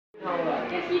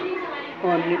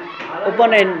Only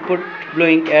open and put blue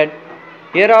ink at.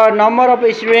 Here are number of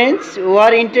students who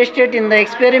are interested in the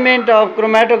experiment of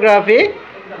chromatography.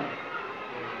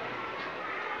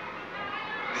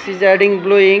 She is adding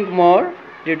blue ink more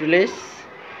due to less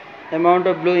amount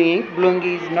of blue ink. Blue ink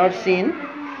is not seen.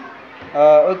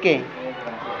 Okay.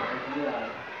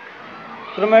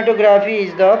 Chromatography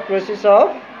is the process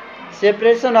of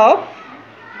separation of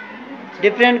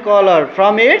different color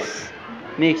from its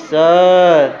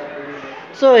mixer.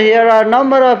 So here are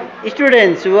number of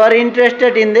students who are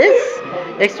interested in this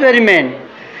experiment,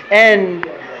 and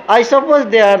I suppose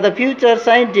they are the future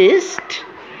scientists.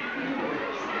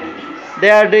 They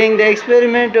are doing the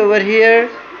experiment over here,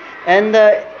 and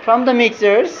from the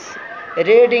mixers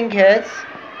red ink has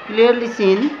clearly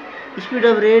seen speed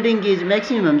of red ink is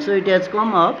maximum, so it has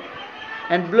come up,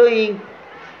 and blue ink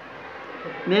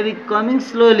may be coming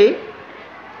slowly.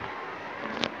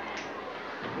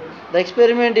 The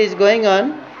experiment is going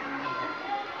on.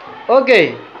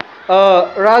 Okay,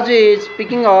 Raju is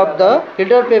picking up the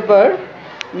filter paper.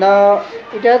 Now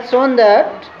it has shown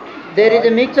that there is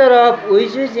a mixture of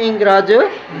which is ink, Raju.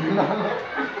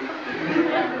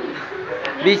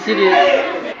 Be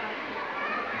serious.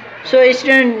 So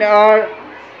students are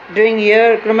doing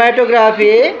here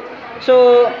chromatography.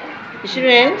 So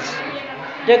students,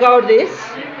 check out this.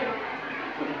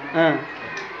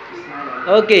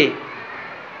 Okay.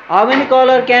 How many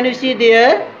color can you see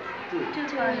there?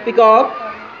 Pick up.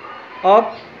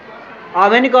 Up. How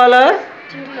many color?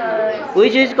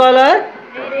 Which is color?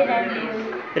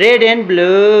 Red and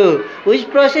blue. Which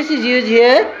process is used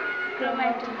here?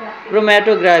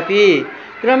 Chromatography.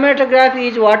 Chromatography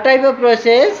is what type of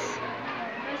process?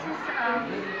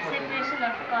 Separation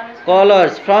of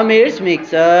Colors from its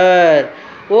mixer.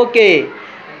 Okay.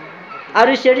 Are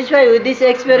you satisfied with this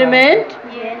experiment?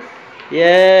 Yes.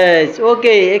 Yes.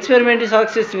 Okay. Experiment is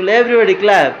successful. Everybody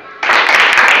clap.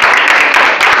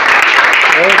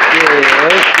 Okay.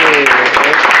 Okay.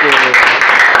 Okay.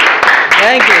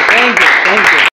 Thank you. Thank you. Thank you.